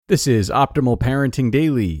This is Optimal Parenting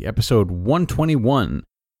Daily, episode 121.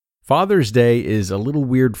 Father's Day is a little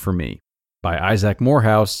weird for me, by Isaac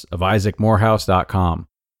Morehouse of isaacmorehouse.com.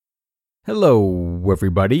 Hello,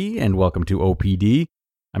 everybody, and welcome to OPD.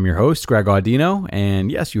 I'm your host, Greg Audino,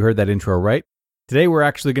 and yes, you heard that intro right. Today we're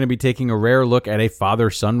actually going to be taking a rare look at a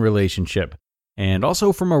father-son relationship, and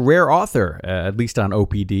also from a rare author, at least on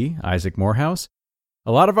OPD, Isaac Morehouse.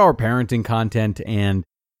 A lot of our parenting content and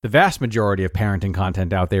the vast majority of parenting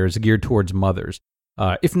content out there is geared towards mothers,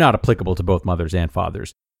 if not applicable to both mothers and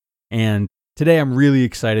fathers. And today I'm really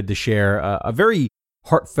excited to share a very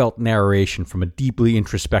heartfelt narration from a deeply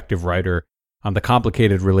introspective writer on the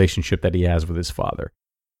complicated relationship that he has with his father.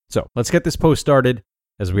 So let's get this post started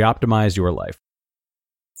as we optimize your life.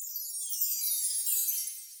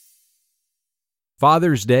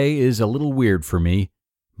 Father's Day is a little weird for me,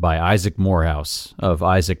 by Isaac Morehouse of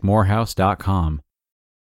isaacmorehouse.com.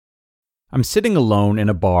 I'm sitting alone in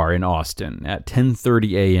a bar in Austin at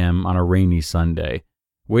 10:30 a.m. on a rainy Sunday,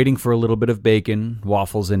 waiting for a little bit of bacon,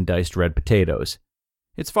 waffles, and diced red potatoes.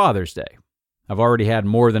 It's Father's Day. I've already had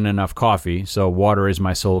more than enough coffee, so water is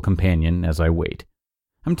my sole companion as I wait.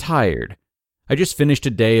 I'm tired. I just finished a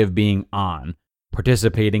day of being on,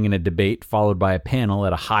 participating in a debate followed by a panel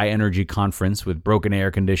at a high-energy conference with broken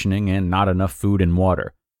air conditioning and not enough food and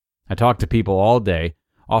water. I talked to people all day,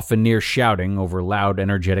 often near shouting over loud,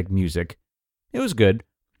 energetic music. It was good.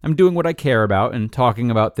 I'm doing what I care about and talking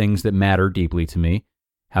about things that matter deeply to me.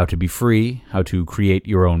 How to be free, how to create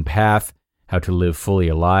your own path, how to live fully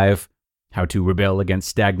alive, how to rebel against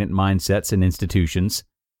stagnant mindsets and institutions.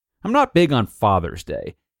 I'm not big on Father's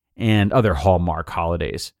Day and other hallmark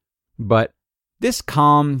holidays, but this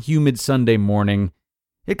calm, humid Sunday morning,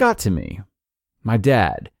 it got to me. My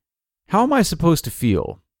dad. How am I supposed to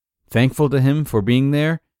feel? Thankful to him for being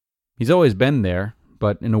there? He's always been there,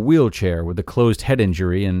 but in a wheelchair with a closed head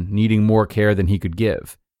injury and needing more care than he could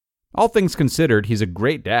give. All things considered, he's a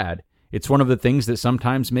great dad. It's one of the things that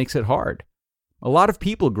sometimes makes it hard. A lot of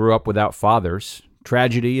people grew up without fathers.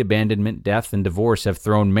 Tragedy, abandonment, death, and divorce have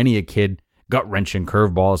thrown many a kid gut-wrenching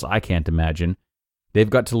curveballs I can't imagine. They've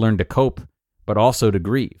got to learn to cope, but also to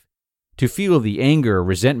grieve, to feel the anger,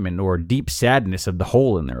 resentment, or deep sadness of the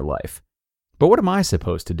hole in their life. But what am I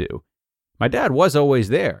supposed to do? My dad was always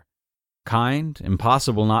there. Kind,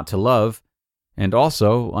 impossible not to love, and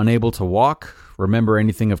also unable to walk, remember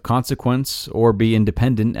anything of consequence, or be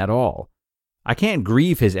independent at all. I can't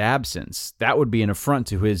grieve his absence. That would be an affront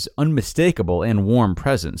to his unmistakable and warm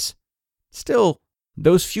presence. Still,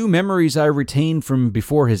 those few memories I retained from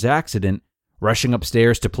before his accident, rushing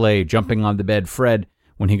upstairs to play Jumping on the Bed Fred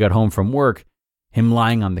when he got home from work, him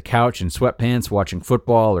lying on the couch in sweatpants watching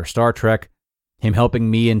football or Star Trek, him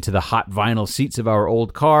helping me into the hot vinyl seats of our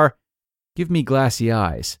old car, give me glassy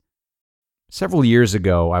eyes. Several years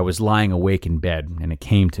ago, I was lying awake in bed, and it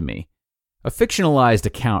came to me. A fictionalized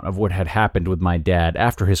account of what had happened with my dad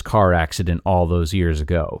after his car accident all those years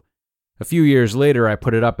ago. A few years later, I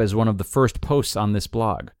put it up as one of the first posts on this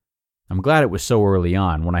blog. I'm glad it was so early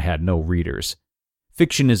on when I had no readers.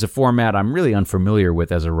 Fiction is a format I'm really unfamiliar with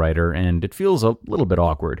as a writer, and it feels a little bit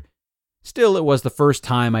awkward. Still, it was the first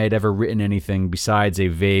time I had ever written anything besides a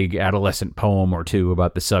vague adolescent poem or two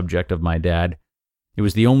about the subject of my dad. It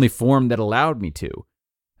was the only form that allowed me to.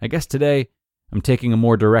 I guess today, I'm taking a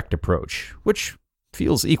more direct approach, which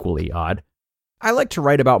feels equally odd. I like to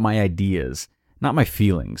write about my ideas, not my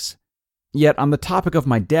feelings. Yet, on the topic of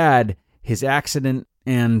my dad, his accident,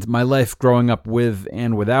 and my life growing up with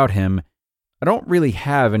and without him, I don't really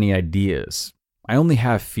have any ideas. I only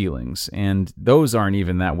have feelings, and those aren't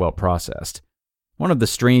even that well processed. One of the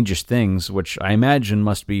strangest things, which I imagine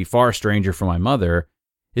must be far stranger for my mother,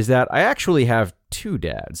 is that I actually have two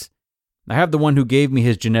dads. I have the one who gave me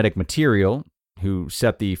his genetic material, who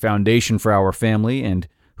set the foundation for our family, and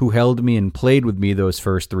who held me and played with me those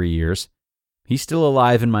first 3 years. He's still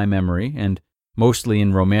alive in my memory, and mostly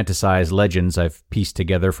in romanticized legends I've pieced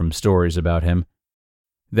together from stories about him.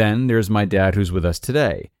 Then there's my dad who's with us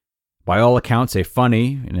today. By all accounts, a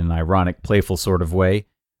funny, in an ironic, playful sort of way,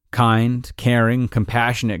 kind, caring,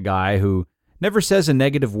 compassionate guy who never says a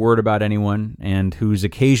negative word about anyone and whose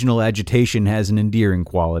occasional agitation has an endearing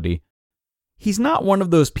quality. He's not one of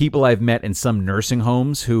those people I've met in some nursing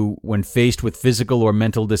homes who, when faced with physical or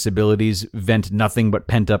mental disabilities, vent nothing but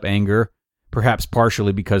pent-up anger, perhaps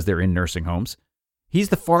partially because they're in nursing homes. He's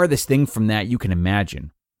the farthest thing from that you can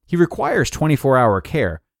imagine. He requires 24-hour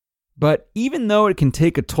care. But even though it can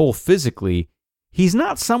take a toll physically, he's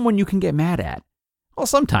not someone you can get mad at. Well,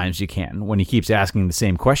 sometimes you can, when he keeps asking the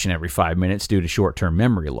same question every 5 minutes due to short-term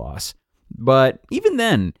memory loss. But even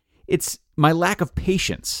then, It's my lack of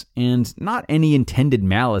patience and not any intended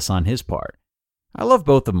malice on his part. I love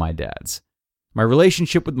both of my dads. My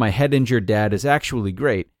relationship with my head-injured dad is actually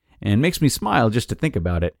great and makes me smile just to think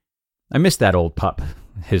about it. I miss that old pup.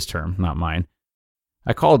 His term, not mine.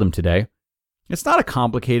 I called him today. It's not a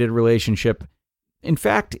complicated relationship. In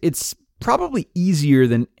fact, it's probably easier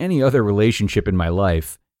than any other relationship in my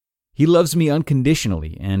life. He loves me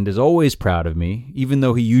unconditionally and is always proud of me, even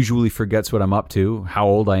though he usually forgets what I'm up to, how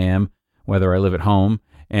old I am, whether I live at home,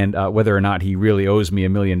 and whether or not he really owes me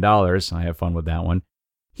 $1 million. I have fun with that one.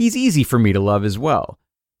 He's easy for me to love as well.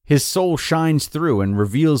 His soul shines through and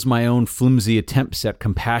reveals my own flimsy attempts at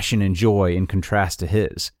compassion and joy in contrast to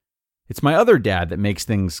his. It's my other dad that makes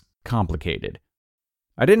things complicated.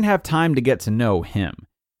 I didn't have time to get to know him.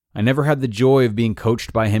 I never had the joy of being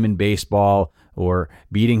coached by him in baseball, or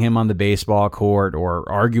beating him on the baseball court, or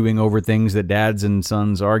arguing over things that dads and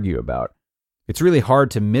sons argue about. It's really hard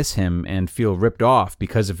to miss him and feel ripped off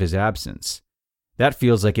because of his absence. That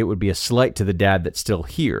feels like it would be a slight to the dad that's still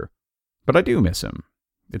here. But I do miss him.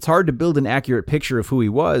 It's hard to build an accurate picture of who he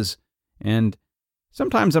was, and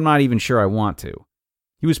sometimes I'm not even sure I want to.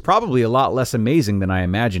 He was probably a lot less amazing than I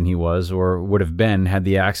imagine he was, or would have been had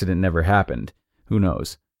the accident never happened. Who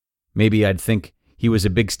knows? Maybe I'd think he was a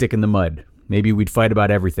big stick in the mud. Maybe we'd fight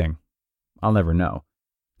about everything. I'll never know.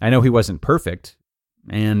 I know he wasn't perfect,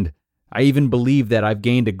 and I even believe that I've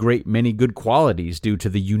gained a great many good qualities due to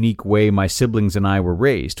the unique way my siblings and I were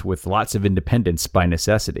raised, with lots of independence by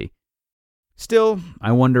necessity. Still,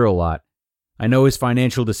 I wonder a lot. I know his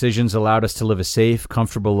financial decisions allowed us to live a safe,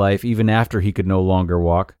 comfortable life even after he could no longer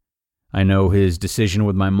walk. I know his decision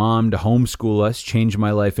with my mom to homeschool us changed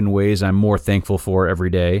my life in ways I'm more thankful for every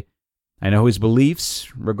day. I know his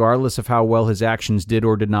beliefs, regardless of how well his actions did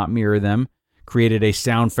or did not mirror them, created a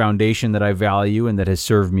sound foundation that I value and that has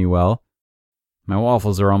served me well. My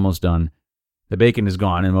waffles are almost done. The bacon is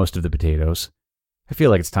gone and most of the potatoes. I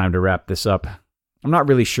feel like it's time to wrap this up. I'm not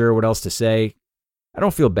really sure what else to say. I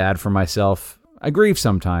don't feel bad for myself. I grieve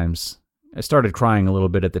sometimes. I started crying a little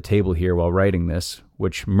bit at the table here while writing this,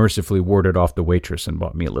 which mercifully warded off the waitress and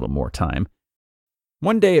bought me a little more time.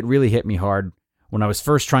 One day it really hit me hard when I was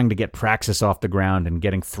first trying to get Praxis off the ground and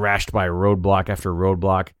getting thrashed by roadblock after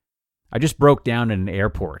roadblock. I just broke down in an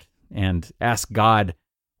airport and asked God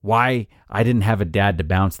why I didn't have a dad to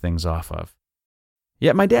bounce things off of.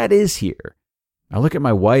 Yet my dad is here. I look at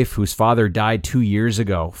my wife, whose father died 2 years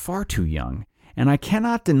ago, far too young, and I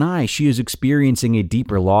cannot deny she is experiencing a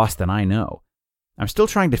deeper loss than I know. I'm still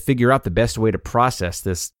trying to figure out the best way to process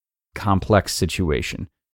this complex situation.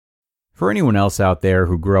 For anyone else out there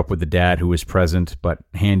who grew up with a dad who was present but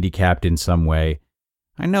handicapped in some way,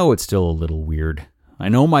 I know it's still a little weird. I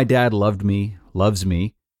know my dad loved me, loves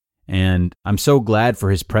me, and I'm so glad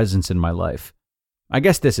for his presence in my life. I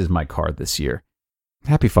guess this is my card this year.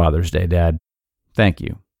 Happy Father's Day, Dad. Thank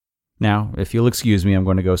you. Now, if you'll excuse me, I'm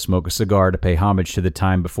going to go smoke a cigar to pay homage to the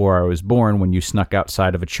time before I was born when you snuck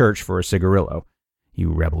outside of a church for a cigarillo.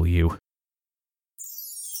 You rebel, you.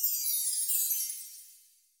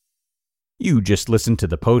 You just listened to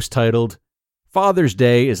the post titled, Father's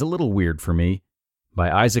Day is a Little Weird for Me, by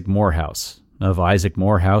Isaac Morehouse of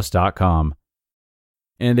isaacmorehouse.com.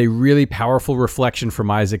 And a really powerful reflection from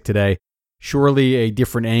Isaac today. Surely a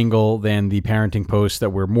different angle than the parenting posts that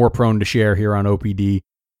we're more prone to share here on OPD.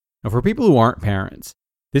 Now, for people who aren't parents,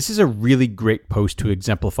 this is a really great post to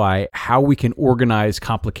exemplify how we can organize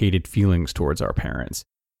complicated feelings towards our parents.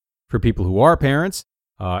 For people who are parents,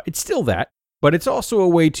 it's still that, but it's also a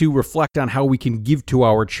way to reflect on how we can give to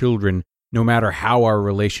our children no matter how our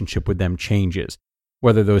relationship with them changes,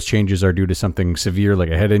 whether those changes are due to something severe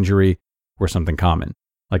like a head injury or something common,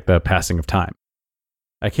 like the passing of time.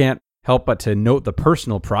 I can't help but to note the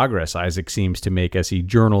personal progress Isaac seems to make as he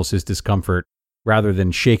journals his discomfort rather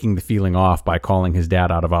than shaking the feeling off by calling his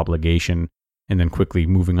dad out of obligation and then quickly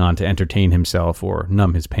moving on to entertain himself or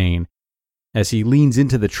numb his pain. As he leans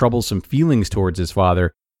into the troublesome feelings towards his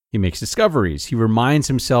father, he makes discoveries. He reminds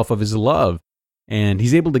himself of his love, and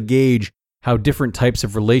he's able to gauge how different types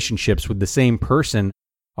of relationships with the same person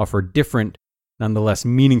offer different, nonetheless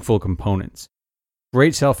meaningful components.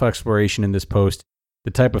 Great self-exploration in this post,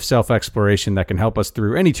 the type of self-exploration that can help us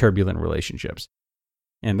through any turbulent relationships.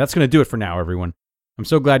 And that's going to do it for now, everyone. I'm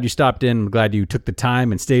so glad you stopped in. I'm glad you took the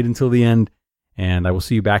time and stayed until the end. And I will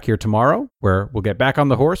see you back here tomorrow, where we'll get back on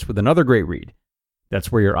the horse with another great read.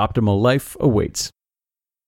 That's where your optimal life awaits.